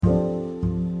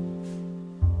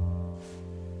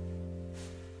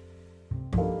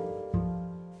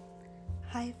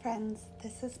friends,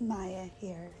 this is Maya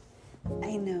here.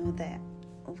 I know that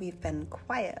we've been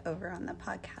quiet over on the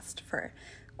podcast for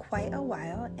quite a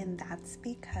while, and that's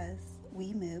because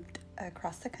we moved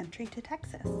across the country to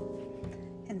Texas.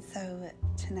 And so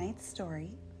tonight's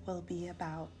story will be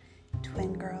about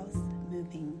twin girls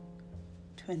moving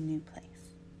to a new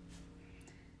place.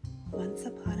 Once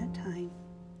upon a time,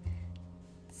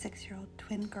 6-year-old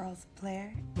twin girls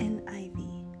Blair and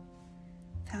Ivy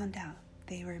found out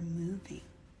they were moving.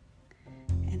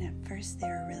 And at first they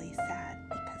were really sad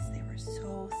because they were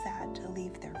so sad to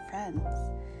leave their friends,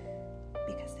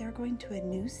 because they were going to a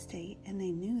new state and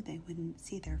they knew they wouldn't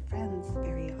see their friends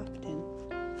very often.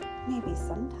 Maybe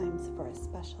sometimes for a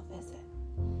special visit,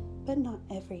 but not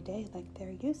every day like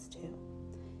they're used to.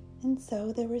 And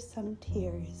so there were some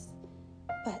tears,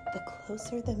 but the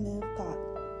closer the move got,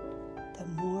 the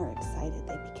more excited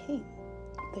they became.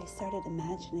 They started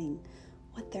imagining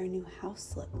what their new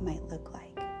house might look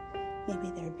like.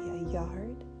 Maybe there'd be a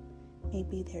yard.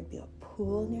 Maybe there'd be a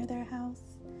pool near their house.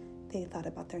 They thought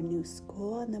about their new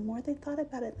school, and the more they thought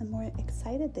about it, the more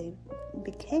excited they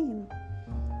became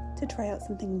to try out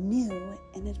something new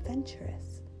and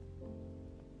adventurous.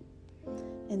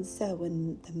 And so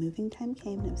when the moving time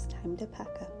came and it was time to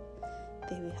pack up,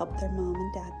 they would help their mom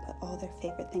and dad put all their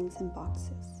favorite things in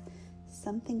boxes.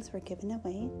 Some things were given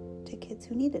away to kids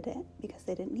who needed it because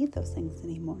they didn't need those things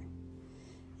anymore.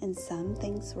 And some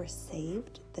things were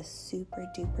saved, the super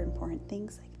duper important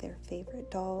things like their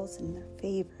favorite dolls and their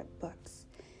favorite books.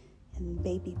 And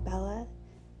baby Bella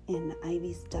and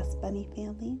Ivy's dust bunny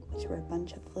family, which were a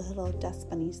bunch of little dust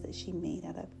bunnies that she made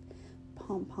out of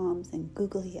pom-poms and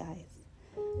googly eyes.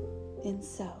 And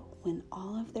so when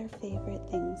all of their favorite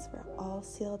things were all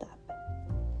sealed up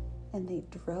and they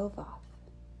drove off,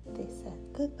 they said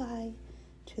goodbye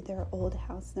to their old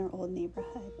house and their old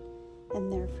neighborhood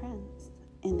and their friends,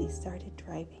 and they started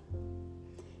driving.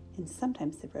 And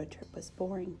sometimes the road trip was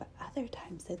boring, but other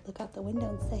times they'd look out the window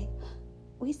and say,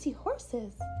 "We see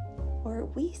horses," or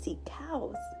 "We see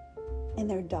cows." And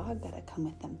their dog got to come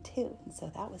with them too. And so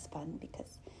that was fun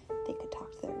because they could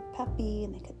talk to their puppy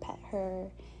and they could pet her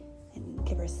and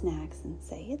give her snacks and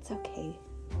say, "It's okay."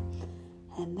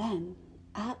 And then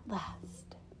at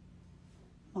last,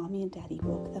 Mommy and Daddy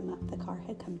woke them up. The car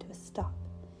had come to a stop,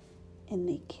 and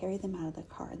they carried them out of the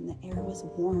car, and the air was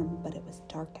warm, but it was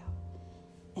dark out.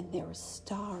 And there were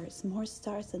stars, more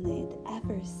stars than they had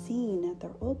ever seen at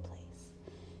their old place.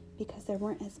 Because there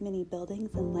weren't as many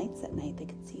buildings and lights at night, they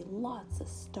could see lots of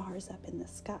stars up in the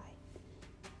sky.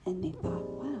 And they thought,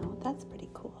 wow, that's pretty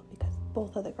cool, because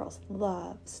both of the girls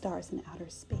love stars in outer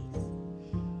space.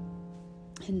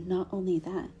 And not only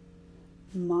that,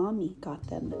 Mommy got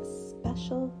them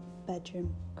special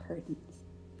bedroom curtains.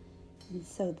 And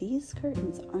so these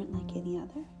curtains aren't like any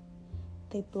other.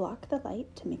 They block the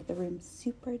light to make the room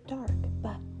super dark,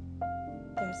 but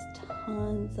there's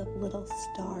tons of little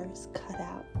stars cut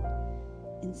out.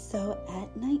 And so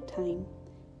at nighttime,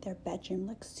 their bedroom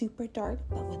looks super dark,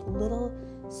 but with little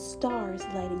stars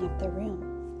lighting up the room.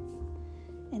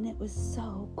 And it was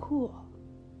so cool.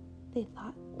 They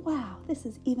thought, wow, this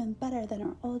is even better than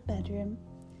our old bedroom.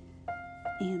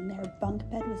 And their bunk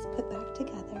bed was put back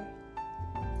together.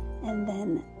 And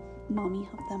then Mommy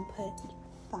helped them put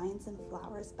vines and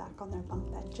flowers back on their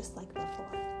bunk bed just like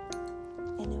before.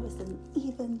 And it was an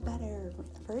even better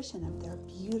version of their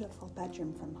beautiful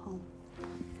bedroom from home.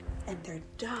 And their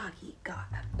doggy got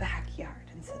a backyard.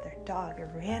 And so their dog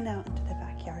ran out into the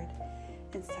backyard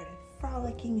and started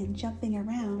frolicking and jumping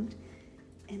around.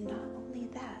 And not only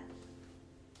that,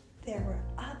 there were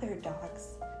other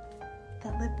dogs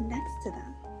that lived next to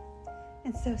them.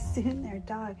 And so soon their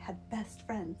dog had best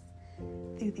friends.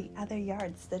 Through the other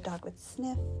yards, the dogs would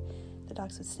sniff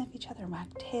each other and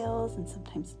wag tails and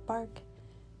sometimes bark.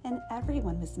 And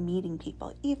everyone was meeting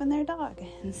people, even their dog.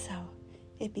 And so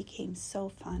it became so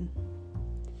fun.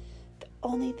 The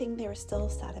only thing they were still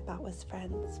sad about was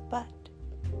friends, but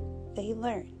they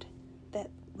learned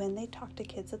that when they talked to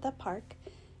kids at the park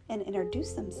and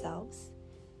introduced themselves,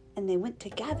 and they went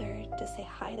together to say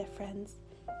hi to friends,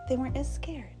 they weren't as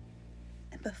scared.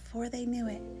 And before they knew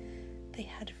it, they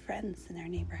had friends in their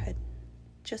neighborhood,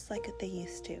 just like they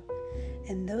used to.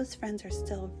 And those friends are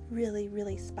still really,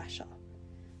 really special.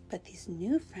 But these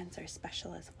new friends are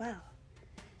special as well.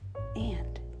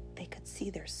 And they could see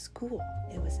their school.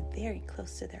 It was very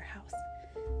close to their house.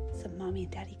 So Mommy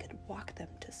and Daddy could walk them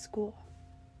to school.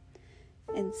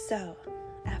 And so,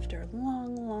 after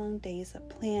long, long days of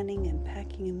planning and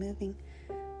packing and moving,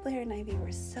 Blair and Ivy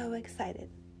were so excited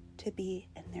to be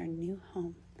in their new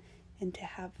home and to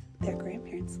have their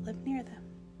grandparents live near them.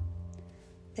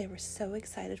 They were so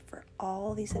excited for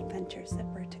all these adventures that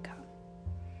were to come.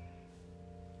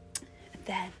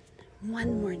 Then,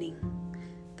 one morning,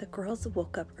 the girls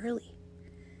woke up early.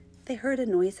 They heard a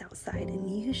noise outside, and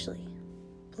usually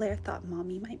Blair thought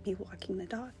Mommy might be walking the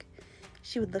dog.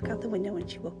 She would look out the window when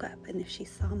she woke up, and if she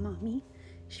saw Mommy,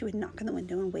 she would knock on the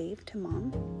window and wave to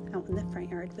Mom out in the front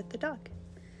yard with the dog.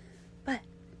 But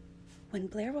when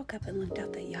Blair woke up and looked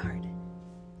out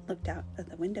of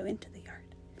the window into the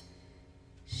yard,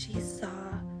 she saw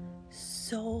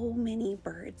so many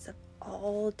birds of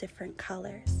all different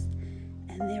colors,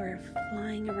 and they were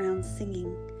flying around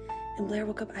singing. And Blair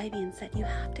woke up Ivy and said, "You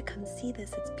have to come see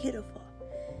this, it's beautiful."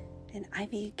 And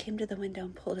Ivy came to the window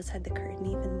and pulled aside the curtain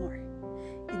even more.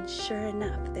 And sure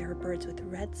enough, there were birds with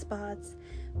red spots,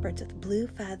 birds with blue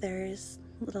feathers,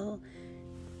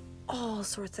 all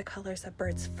sorts of colors of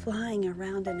birds flying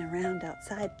around and around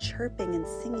outside, chirping and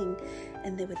singing.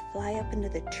 And they would fly up into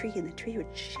the tree, and the tree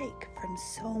would shake from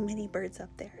so many birds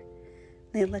up there.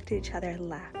 They looked at each other and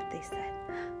laughed. They said,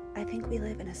 "I think we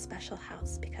live in a special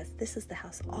house because this is the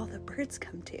house all the birds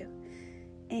come to."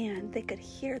 And they could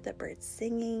hear the birds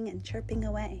singing and chirping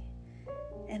away.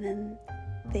 And then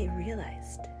they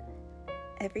realized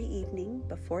every evening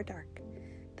before dark,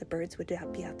 the birds would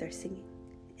be out there singing.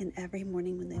 And every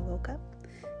morning when they woke up,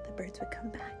 the birds would come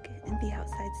back and be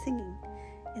outside singing.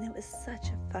 And it was such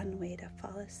a fun way to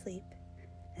fall asleep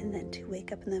and then to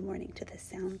wake up in the morning to the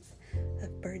sounds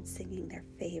of birds singing their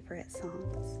favorite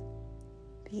songs.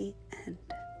 The end.